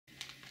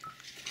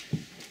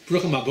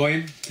Bruchim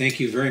Aboyim,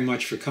 thank you very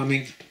much for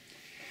coming.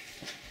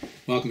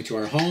 Welcome to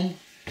our home.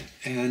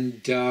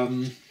 And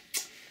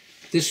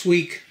this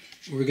week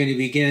we're going to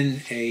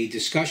begin a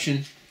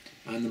discussion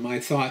on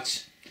my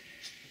thoughts.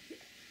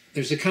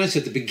 There's a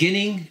concept, the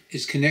beginning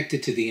is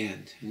connected to the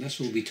end, and that's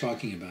what we'll be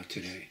talking about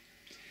today.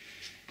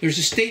 There's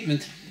a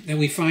statement that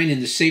we find in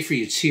the Sefer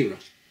Yetzirah,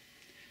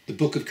 the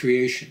book of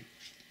creation.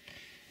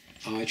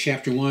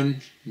 Chapter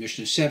 1,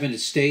 Mishnah 7, it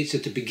states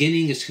that the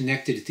beginning is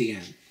connected at the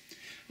end.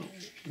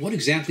 What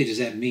exactly does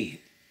that mean?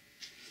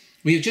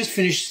 We have just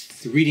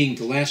finished reading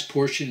the last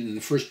portion in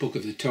the first book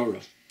of the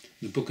Torah,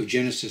 the book of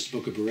Genesis, the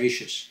book of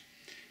Bereshis,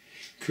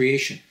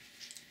 creation.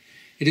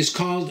 It is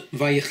called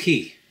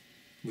Vayechi,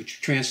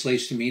 which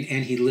translates to mean,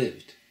 and he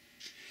lived.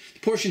 The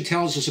portion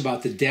tells us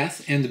about the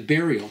death and the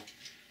burial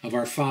of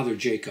our father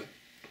Jacob,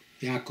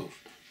 Yaakov.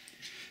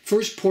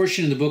 First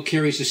portion of the book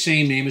carries the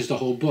same name as the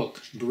whole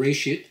book,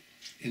 Bereshit,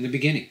 in the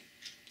beginning.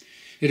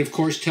 It, of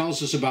course,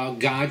 tells us about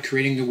God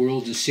creating the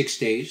world in 6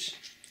 days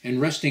and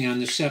resting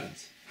on the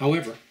seventh.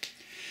 However,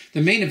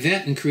 the main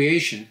event in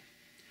creation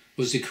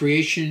was the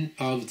creation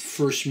of the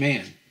first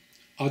man,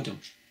 Adam,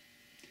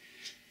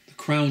 the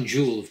crown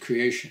jewel of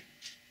creation.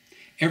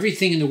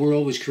 Everything in the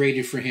world was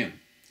created for him,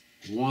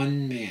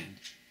 one man.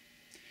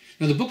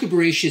 Now, the book of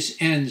Bereshit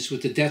ends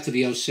with the death of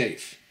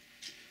Yosef,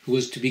 who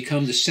was to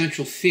become the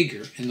central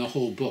figure in the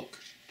whole book.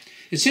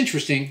 It's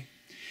interesting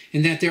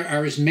in that there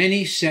are as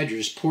many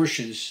sedras,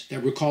 portions,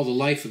 that recall the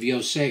life of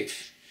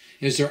Yosef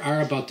as there are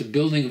about the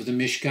building of the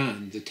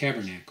Mishkan, the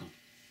tabernacle,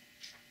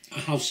 a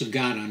house of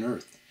God on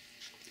earth.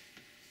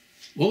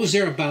 What was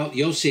there about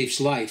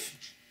Yosef's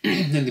life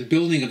and the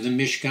building of the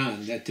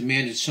Mishkan that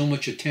demanded so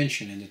much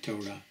attention in the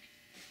Torah?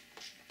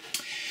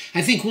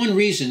 I think one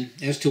reason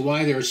as to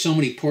why there are so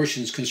many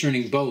portions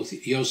concerning both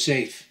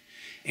Yosef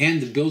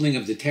and the building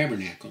of the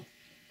tabernacle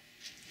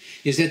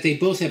is that they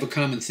both have a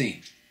common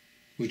theme,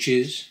 which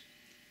is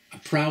a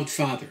proud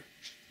father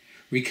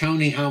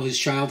recounting how his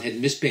child had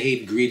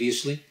misbehaved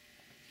grievously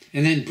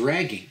and then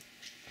bragging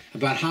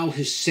about how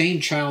his same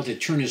child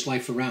had turned his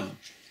life around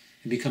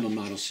and become a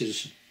model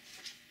citizen.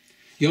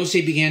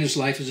 Yosef began his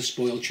life as a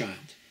spoiled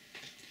child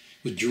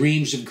with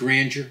dreams of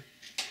grandeur,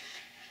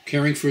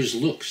 caring for his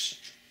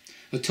looks,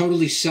 a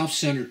totally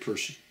self-centered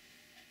person.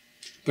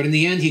 But in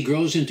the end, he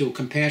grows into a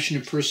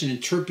compassionate person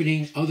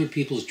interpreting other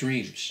people's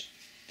dreams.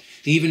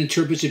 He even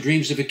interprets the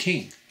dreams of a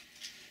king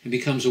and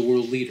becomes a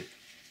world leader.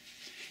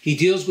 He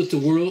deals with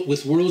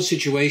world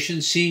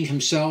situations, seeing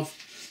himself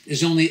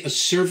as only a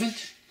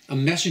servant, a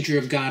messenger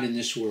of God in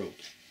this world.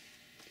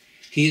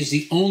 He is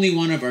the only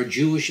one of our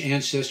Jewish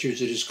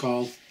ancestors that is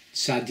called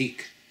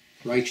tzaddik,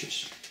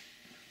 righteous.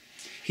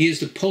 He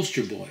is the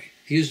poster boy.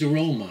 He is the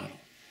role model.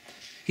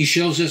 He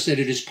shows us that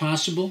it is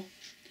possible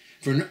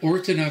for an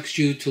Orthodox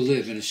Jew to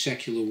live in a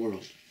secular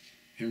world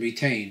and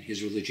retain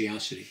his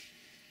religiosity.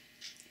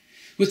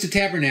 With the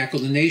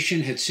tabernacle, the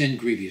nation had sinned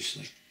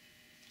grievously.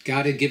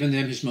 God had given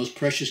them his most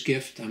precious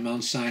gift on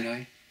Mount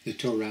Sinai, the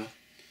Torah,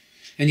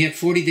 and yet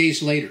 40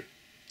 days later,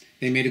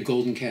 they made a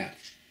golden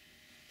calf.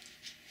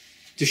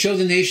 To show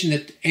the nation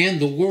and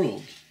the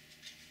world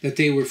that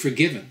they were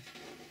forgiven,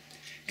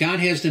 God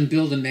has them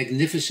build a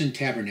magnificent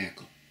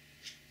tabernacle.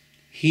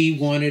 He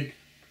wanted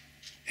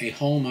a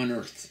home on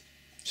earth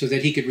so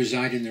that he could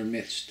reside in their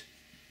midst.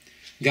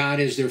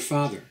 God, as their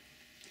father,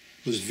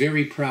 was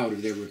very proud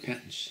of their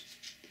repentance.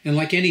 And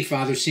like any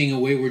father, seeing a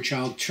wayward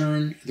child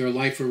turn their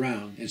life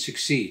around and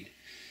succeed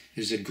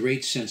is a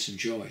great sense of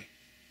joy.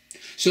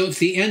 So if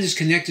the end is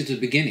connected to the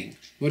beginning,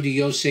 what do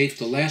Yosef,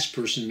 the last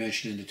person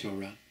mentioned in the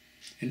Torah,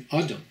 and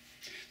Adam,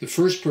 the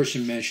first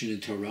person mentioned in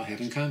the Torah,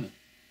 have in common?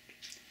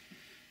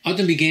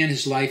 Adam began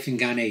his life in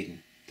Gan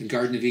Eden, the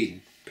Garden of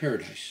Eden,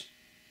 paradise.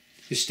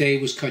 His stay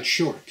was cut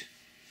short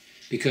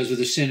because of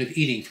the sin of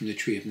eating from the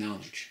tree of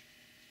knowledge.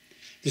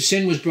 The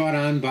sin was brought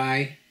on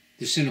by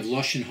the sin of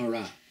Lashon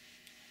Hara,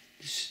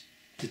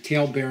 the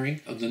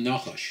tail-bearing of the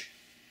Nachash.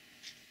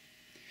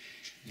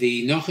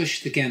 The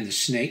Nachash, again, the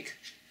snake,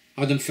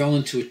 Adam fell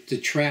into the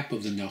trap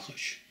of the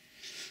Nachash,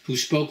 who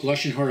spoke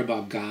Lashon Hara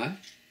about God,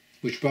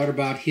 which brought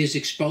about his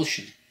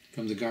expulsion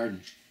from the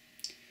garden.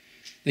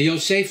 Now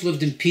Yosef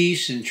lived in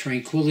peace and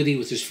tranquility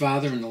with his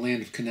father in the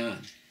land of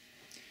Canaan.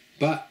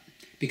 But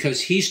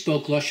because he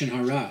spoke Lashon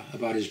Hara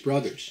about his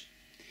brothers,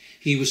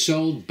 he was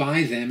sold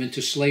by them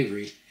into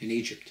slavery in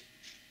Egypt.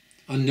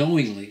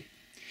 Unknowingly,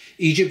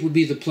 Egypt would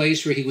be the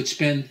place where he would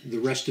spend the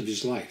rest of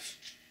his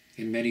life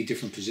in many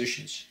different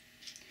positions.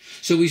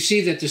 So we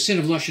see that the sin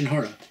of Lashon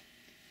Hara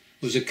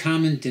was a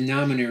common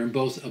denominator in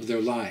both of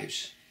their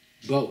lives.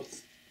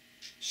 Both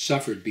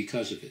suffered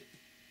because of it.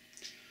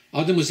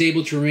 Adam was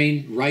able to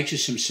remain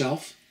righteous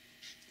himself,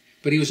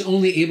 but he was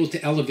only able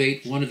to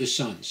elevate one of his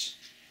sons.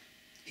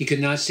 He could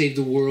not save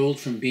the world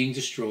from being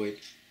destroyed,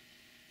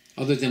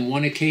 other than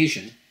one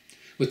occasion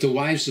with the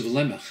wives of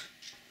Lamech.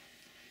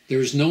 There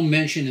is no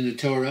mention in the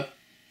Torah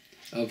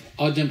of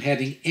Adam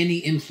having any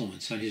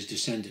influence on his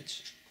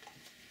descendants.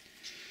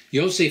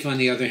 Yosef, on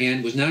the other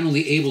hand, was not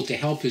only able to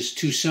help his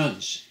two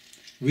sons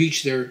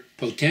reach their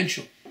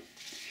potential,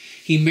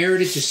 He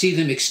merited to see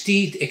them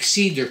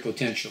exceed their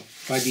potential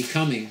by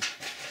becoming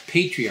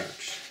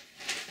patriarchs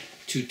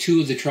to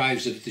two of the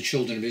tribes of the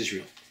children of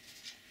Israel.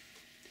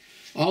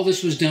 All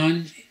this was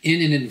done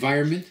in an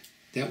environment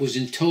that was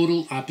in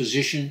total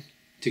opposition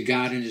to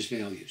God and his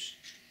values.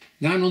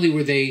 Not only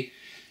were they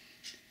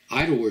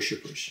idol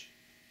worshippers,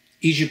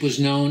 Egypt was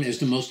known as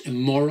the most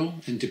immoral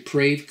and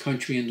depraved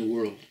country in the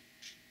world.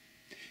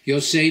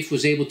 Yosef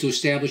was able to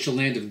establish the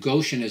land of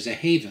Goshen as a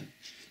haven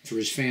for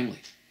his family,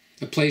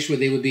 a place where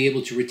they would be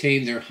able to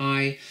retain their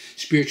high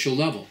spiritual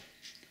level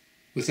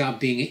without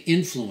being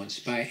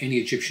influenced by any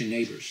Egyptian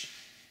neighbors.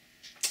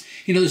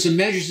 You know, there's a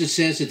measure that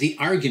says that the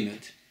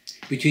argument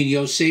between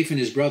Yosef and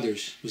his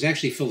brothers was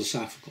actually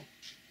philosophical.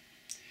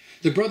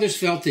 The brothers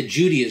felt that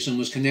Judaism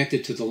was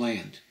connected to the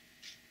land,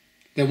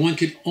 that one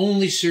could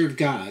only serve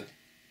God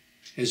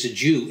as a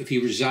Jew if he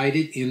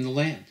resided in the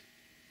land.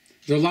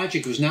 Their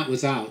logic was not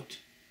without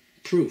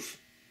proof.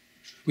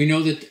 We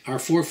know that our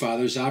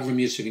forefathers,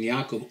 Avram, Yitzchak, and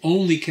Yaakov,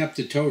 only kept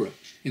the Torah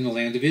in the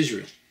land of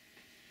Israel.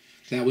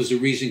 That was the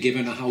reason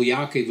given how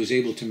Yaakov was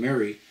able to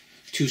marry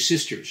two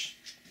sisters,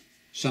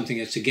 something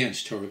that's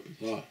against Torah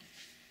law.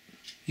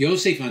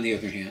 Yosef, on the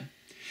other hand,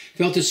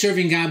 felt that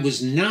serving God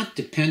was not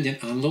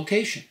dependent on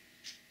location.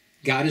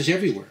 God is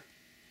everywhere,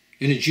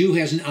 and a Jew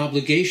has an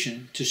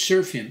obligation to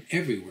serve him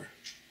everywhere,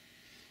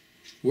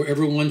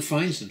 wherever one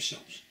finds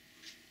themselves,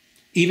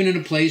 even in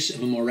a place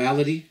of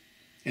immorality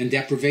and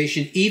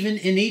deprivation, even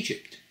in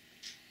Egypt.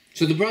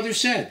 So the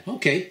brothers said,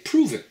 okay,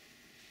 prove it.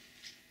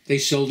 They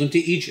sold him to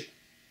Egypt.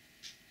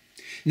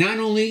 Not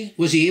only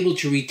was he able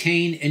to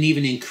retain and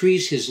even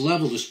increase his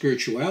level of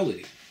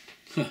spirituality,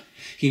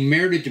 he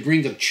merited to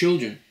bring up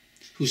children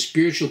whose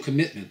spiritual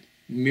commitment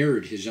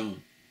mirrored his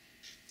own.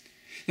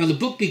 Now the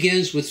book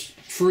begins with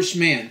first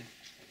man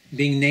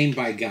being named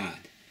by God.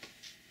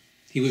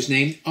 He was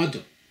named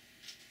Adam.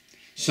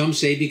 Some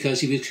say because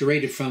he was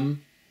created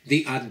from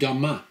the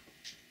Adamah,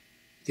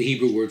 the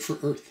Hebrew word for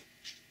earth.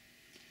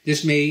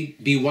 This may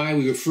be why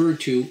we refer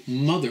to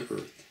Mother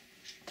Earth.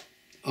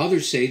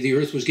 Others say the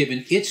earth was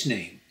given its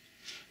name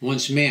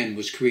once man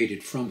was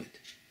created from it.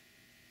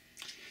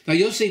 Now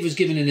Yosef was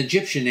given an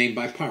Egyptian name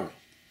by Paro,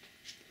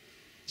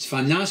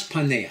 Sfanas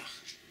Paneach,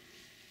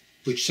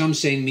 which some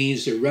say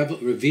means the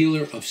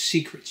revealer of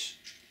secrets.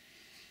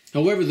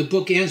 However, the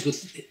book ends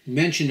with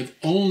mention of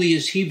only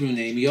his Hebrew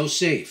name,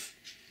 Yosef,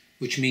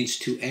 which means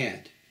to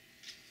add.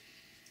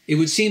 It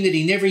would seem that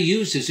he never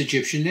used his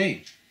Egyptian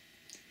name.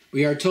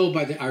 We are told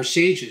by our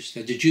sages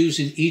that the Jews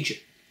in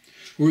Egypt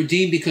were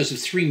redeemed because of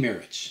three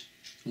merits,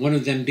 one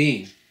of them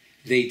being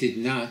they did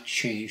not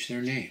change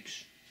their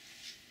names.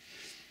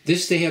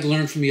 This they had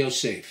learned from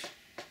Yosef.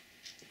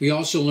 We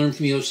also learn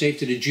from Yosef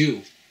that a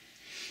Jew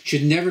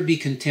should never be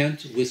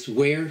content with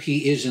where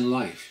he is in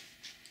life.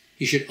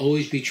 He should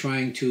always be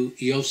trying to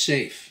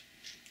Yosef,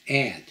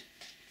 add,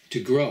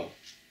 to grow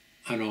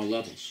on all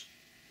levels.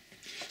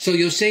 So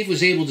Yosef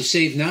was able to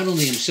save not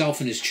only himself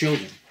and his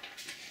children,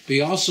 but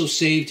he also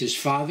saved his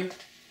father,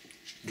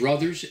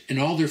 brothers, and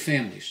all their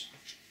families.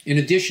 In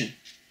addition,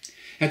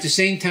 at the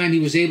same time, he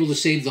was able to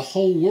save the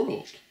whole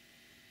world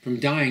from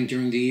dying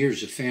during the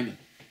years of famine.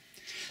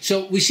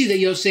 So we see that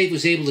Yosef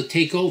was able to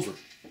take over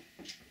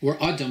where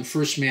Adam,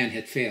 first man,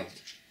 had failed.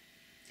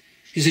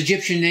 His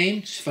Egyptian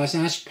name,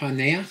 Sfanas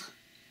Paneach,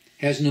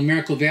 has a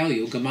numerical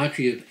value,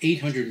 gematria of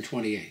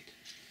 828,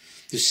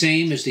 the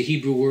same as the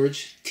Hebrew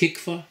words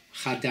Tikva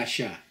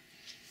Chadasha,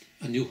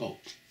 a new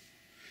hope.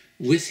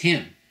 With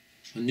him,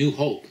 a new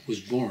hope was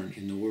born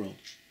in the world.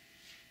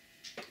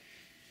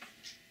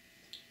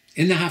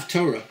 In the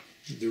Haftorah,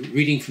 the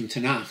reading from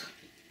Tanakh,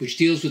 which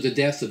deals with the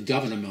death of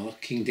David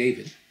HaMelech, King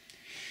David,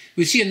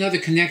 we see another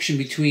connection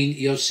between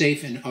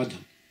Yosef and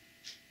Adam.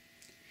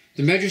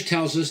 The Medrash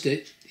tells us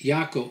that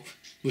Yaakov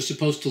was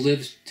supposed to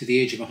live to the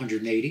age of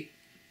 180,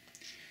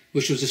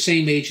 which was the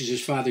same age as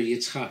his father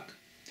Yitzchak.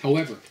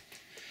 However,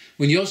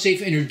 when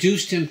Yosef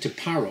introduced him to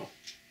Paro,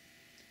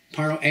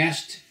 Paro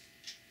asked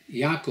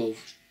Yaakov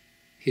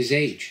his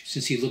age,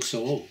 since he looked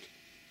so old.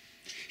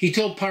 He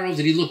told Paro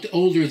that he looked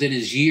older than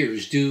his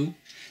years due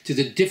to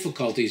the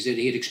difficulties that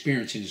he had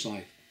experienced in his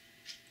life.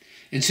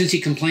 And since he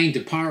complained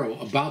to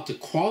Paro about the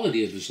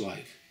quality of his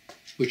life,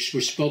 which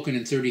were spoken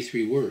in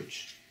 33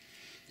 words,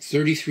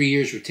 33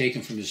 years were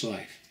taken from his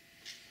life.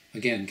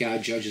 Again,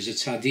 God judges a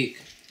tzaddik,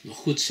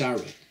 l'chut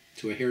sarat,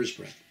 to a hair's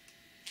breadth.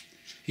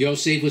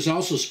 Yosef was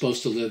also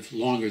supposed to live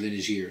longer than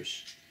his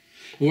years.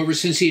 However,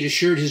 since he had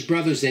assured his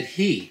brothers that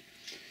he,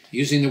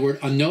 using the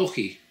word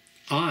anochi,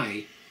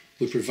 I,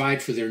 would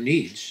provide for their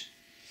needs,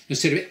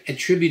 instead of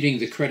attributing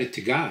the credit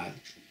to God,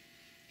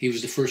 he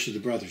was the first of the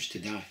brothers to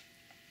die.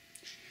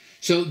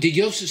 So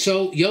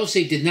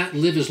Yosef did not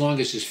live as long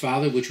as his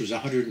father, which was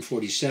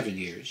 147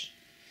 years,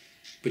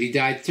 but he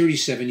died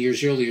 37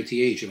 years earlier at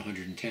the age of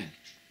 110.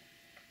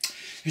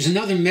 There's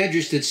another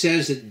medrash that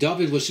says that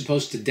David was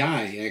supposed to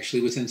die,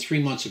 actually, within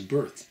 3 months of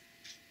birth.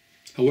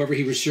 However,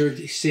 he received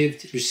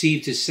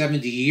his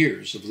 70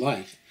 years of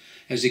life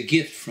as a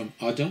gift from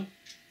Adam,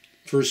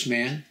 first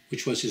man,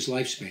 which was his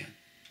lifespan.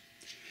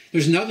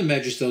 There's another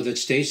medrash, though, that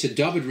states that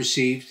David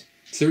received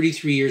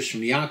 33 years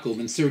from Yaakov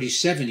and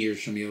 37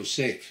 years from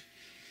Yosef.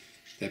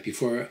 That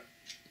before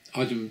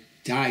Adam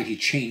died, he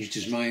changed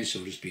his mind,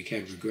 so to speak,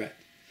 had regret.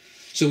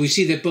 So we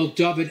see that both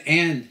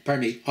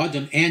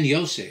Adam and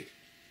Yosef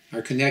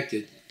are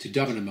connected to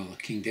David,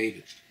 King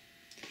David.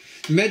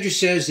 The Medrash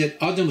says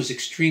that Adam was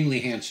extremely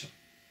handsome,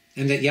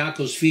 and that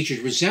Yaakov's features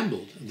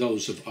resembled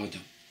those of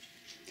Adam.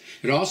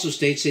 It also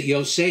states that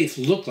Yosef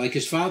looked like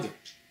his father,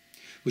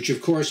 which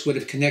of course would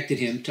have connected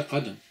him to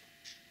Adam.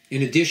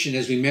 In addition,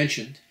 as we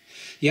mentioned,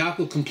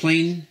 Yaakov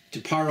complained to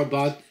Paro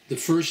about the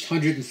first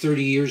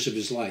 130 years of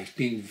his life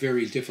being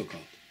very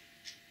difficult.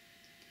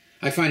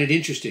 I find it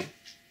interesting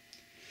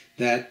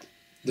that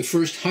the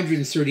first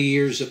 130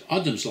 years of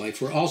Adam's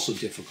life were also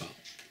difficult.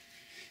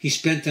 He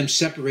spent them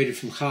separated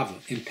from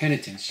Chava in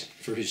penitence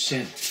for his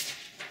sin.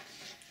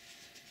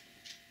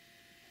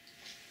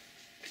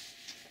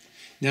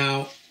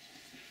 Now,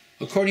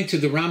 according to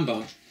the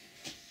Rambam,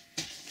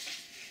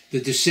 the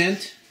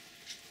descent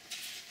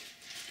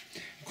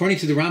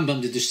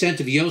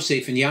of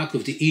Yosef and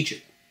Yaakov to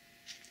Egypt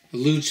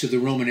alludes to the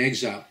Roman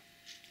exile,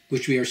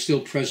 which we are still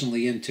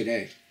presently in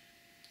today.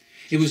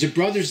 It was the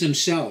brothers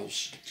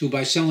themselves who,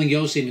 by selling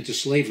Yosef into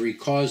slavery,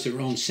 caused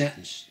their own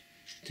sentence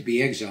to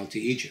be exiled to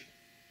Egypt.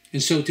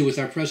 And so too with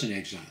our present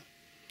exile,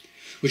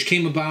 which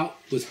came about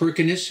with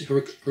Hyrcanus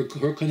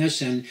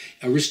and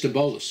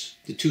Aristobulus,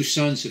 the two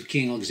sons of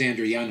King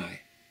Alexander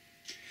Yanai.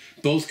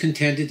 Both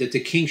contended that the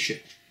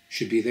kingship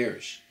should be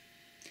theirs.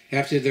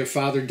 After their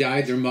father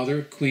died, their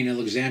mother, Queen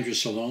Alexandra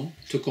Salome,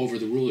 took over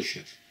the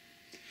rulership.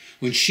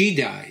 When she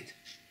died,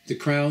 the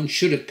crown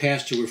should have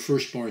passed to her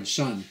firstborn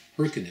son,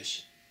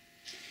 Hyrcanus.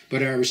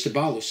 But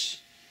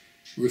Aristobulus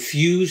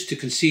refused to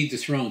concede the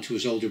throne to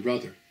his older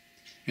brother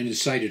and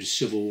incited a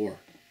civil war.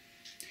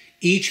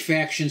 Each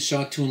faction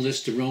sought to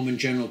enlist the Roman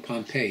general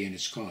Pompey in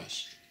its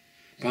cause.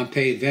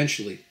 Pompey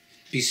eventually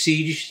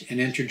besieged and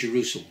entered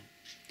Jerusalem.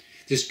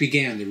 This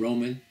began the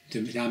Roman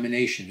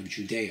domination of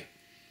Judea.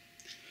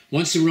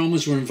 Once the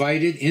Romans were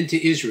invited into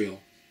Israel,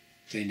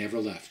 they never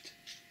left.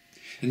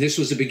 And this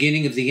was the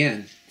beginning of the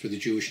end for the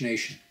Jewish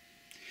nation.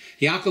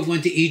 Yaakov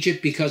went to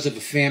Egypt because of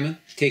a famine,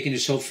 taking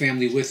his whole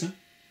family with him.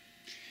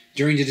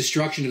 During the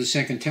destruction of the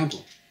Second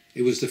Temple,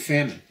 it was the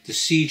famine, the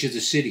siege of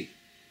the city,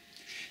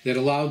 that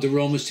allowed the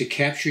Romans to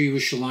capture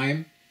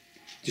Jerusalem,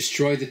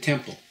 destroy the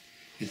temple,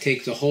 and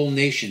take the whole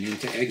nation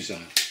into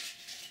exile.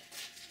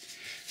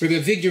 Rabbi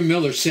Victor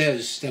Miller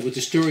says that with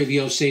the story of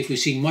Yosef, we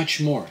see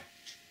much more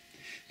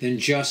than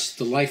just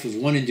the life of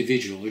one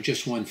individual or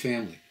just one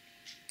family.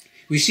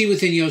 We see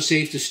within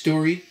Yosef the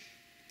story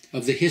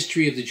of the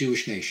history of the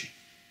Jewish nation.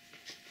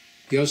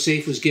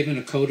 Yosef was given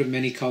a coat of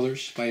many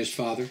colors by his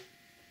father,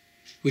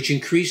 which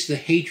increased the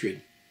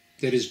hatred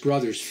that his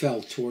brothers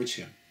felt towards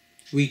him.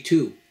 We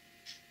too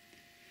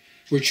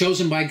were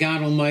chosen by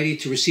God Almighty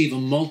to receive a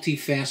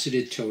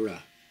multifaceted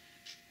Torah.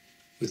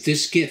 With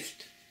this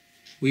gift,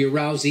 we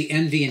arouse the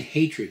envy and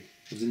hatred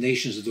of the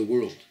nations of the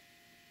world.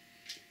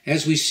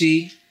 As we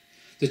see,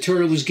 the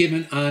Torah was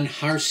given on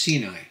Har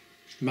Sinai,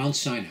 Mount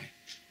Sinai.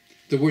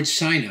 The word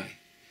Sinai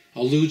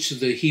alludes to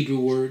the Hebrew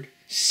word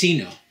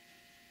Sina,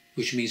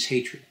 which means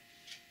hatred.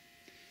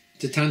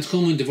 The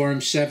Tanchum in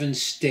Devarim 7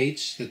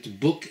 states that the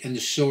book and the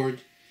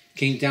sword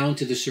came down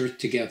to this earth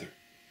together.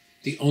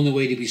 The only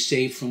way to be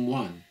saved from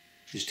one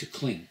is to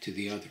cling to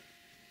the other.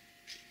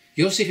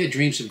 Yosef had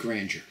dreams of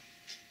grandeur,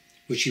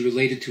 which he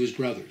related to his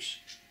brothers.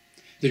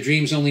 The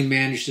dreams only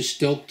managed to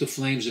stoke the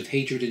flames of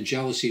hatred and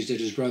jealousies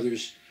that his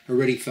brothers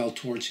already felt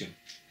towards him.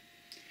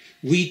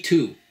 We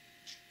too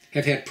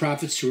have had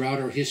prophets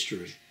throughout our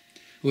history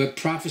who have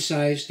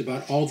prophesied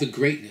about all the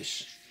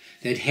greatness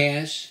that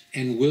has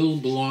and will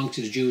belong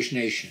to the Jewish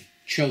nation,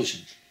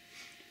 chosen.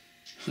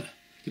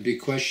 The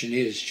big question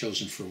is,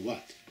 chosen for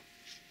what?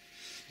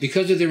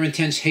 Because of their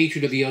intense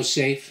hatred of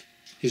Yosef,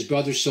 his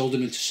brothers sold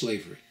him into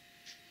slavery.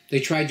 They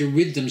tried to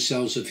rid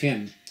themselves of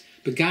him,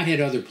 but God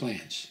had other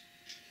plans.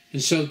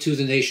 And so too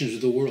the nations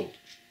of the world.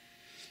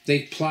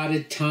 They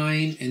plotted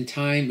time and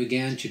time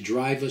again to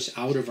drive us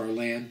out of our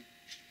land,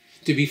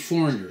 to be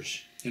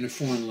foreigners in a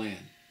foreign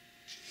land,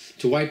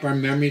 to wipe our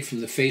memory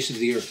from the face of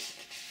the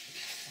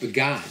earth. But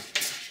God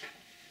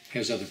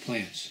has other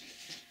plans.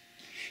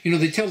 You know,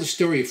 they tell the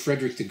story of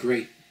Frederick the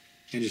Great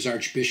and his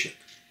archbishop.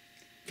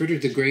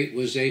 Frederick the Great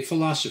was a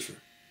philosopher,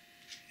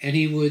 and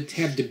he would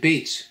have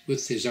debates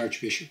with his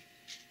archbishop.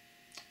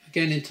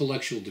 Again,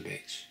 intellectual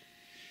debates.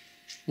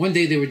 One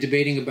day they were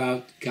debating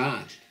about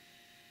God,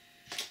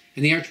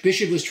 and the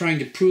archbishop was trying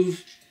to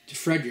prove to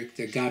Frederick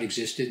that God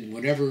existed, and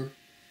whatever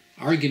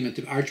argument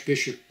the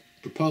archbishop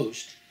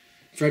proposed,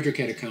 Frederick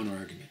had a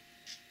counter-argument.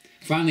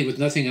 Finally, with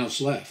nothing else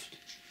left,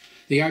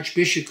 the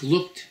archbishop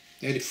looked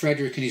at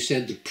Frederick and he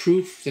said, "The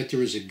proof that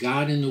there is a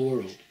God in the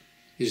world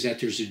is that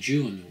there's a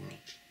Jew in the world."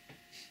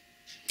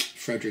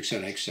 Frederick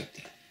said, "I accept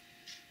that."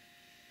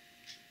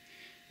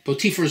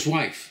 Potiphar's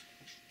wife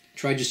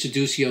tried to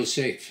seduce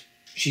Yosef.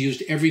 She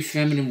used every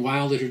feminine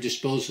wile at her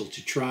disposal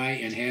to try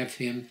and have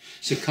him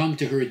succumb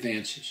to her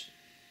advances.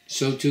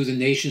 So too the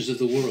nations of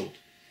the world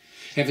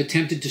have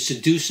attempted to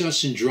seduce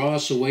us and draw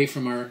us away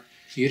from our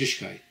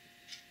Yiddishkeit.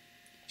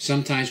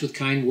 sometimes with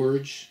kind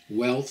words,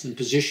 wealth, and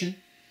position,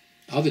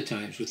 other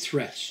times with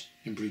threats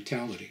and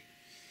brutality.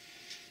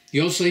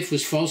 Yosef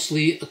was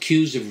falsely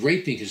accused of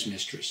raping his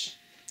mistress,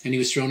 and he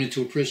was thrown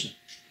into a prison.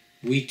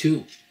 We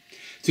too,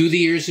 through the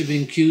years, have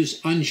been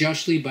accused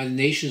unjustly by the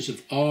nations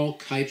of all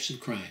types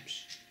of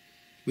crimes.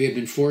 We have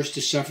been forced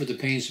to suffer the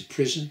pains of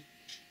prison,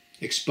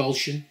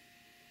 expulsion,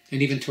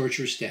 and even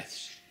torturous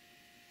deaths.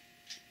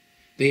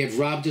 They have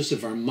robbed us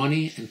of our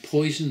money and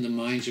poisoned the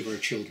minds of our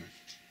children.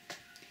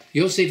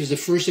 Yosef is the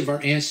first of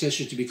our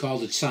ancestors to be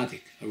called a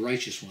tzaddik, a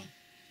righteous one.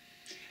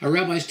 Our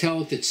rabbis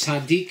tell us that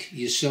tzaddik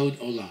yesod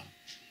olam,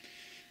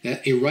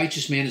 that a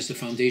righteous man is the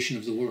foundation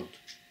of the world.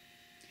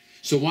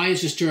 So why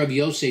is the story of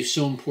Yosef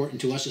so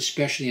important to us,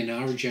 especially in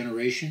our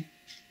generation?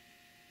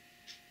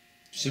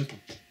 Simple.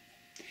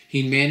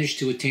 He managed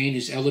to attain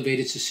his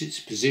elevated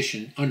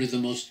position under the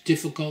most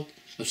difficult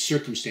of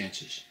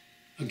circumstances,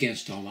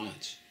 against all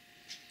odds.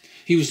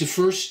 He was the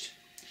first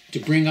to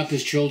bring up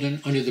his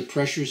children under the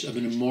pressures of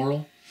an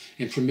immoral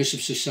and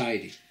permissive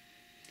society,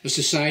 a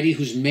society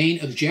whose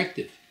main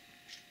objective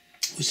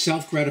was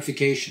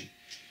self-gratification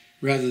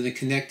rather than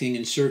connecting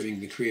and serving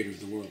the Creator of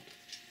the world.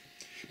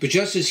 But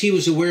just as he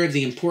was aware of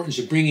the importance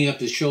of bringing up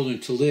his children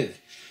to live,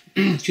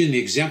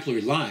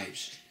 exemplary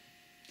lives,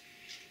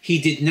 he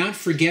did not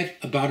forget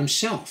about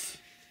himself.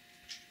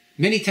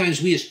 Many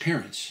times we as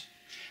parents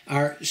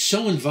are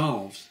so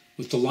involved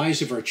with the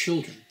lives of our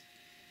children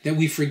that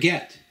we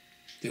forget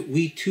that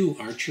we too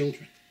are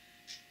children.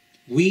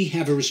 We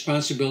have a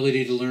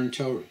responsibility to learn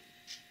Torah,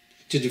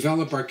 to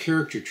develop our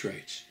character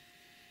traits,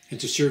 and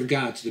to serve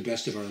God to the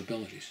best of our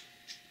abilities.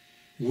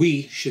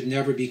 We should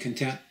never be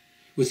content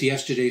with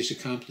yesterday's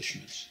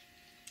accomplishments.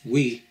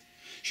 We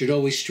should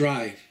always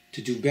strive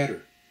to do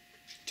better,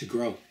 to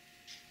grow.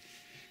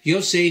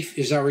 Yosef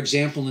is our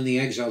example in the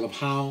exile of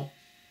how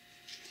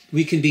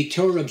we can be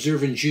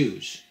Torah-observant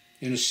Jews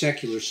in a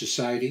secular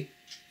society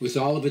with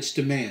all of its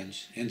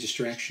demands and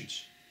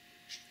distractions.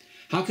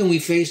 How can we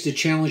face the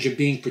challenge of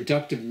being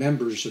productive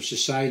members of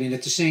society and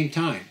at the same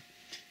time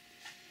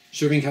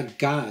serving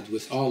God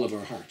with all of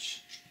our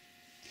hearts?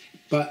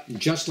 But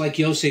just like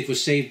Yosef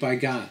was saved by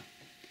God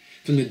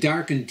from the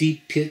dark and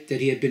deep pit that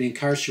he had been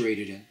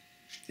incarcerated in,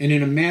 and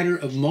in a matter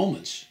of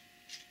moments,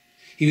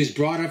 he was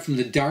brought up from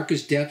the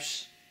darkest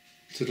depths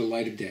to the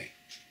light of day.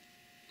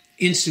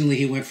 Instantly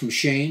he went from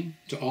shame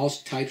to all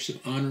types of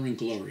honor and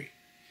glory.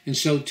 And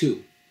so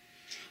too,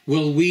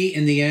 will we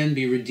in the end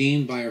be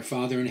redeemed by our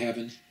Father in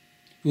heaven,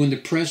 who in the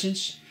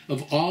presence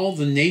of all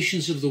the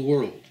nations of the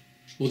world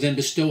will then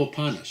bestow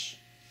upon us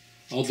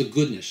all the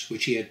goodness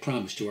which he had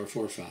promised to our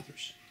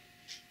forefathers.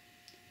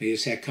 May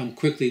this come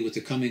quickly with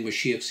the coming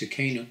Mashiach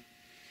Tzidkenu,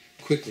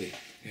 quickly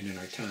and in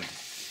our time.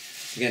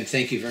 Again,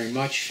 thank you very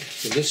much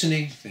for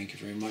listening. Thank you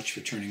very much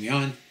for turning me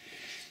on.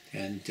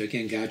 And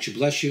again, God should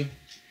bless you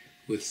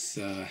with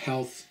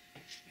health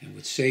and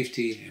with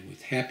safety and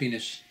with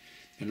happiness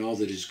and all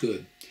that is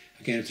good.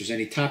 Again, if there's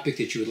any topic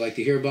that you would like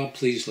to hear about,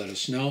 please let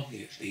us know.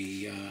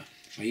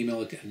 My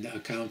email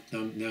account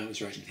now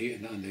is right here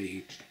on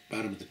the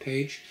bottom of the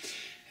page.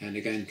 And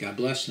again, God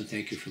bless and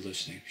thank you for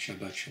listening.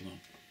 Shabbat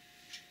Shalom.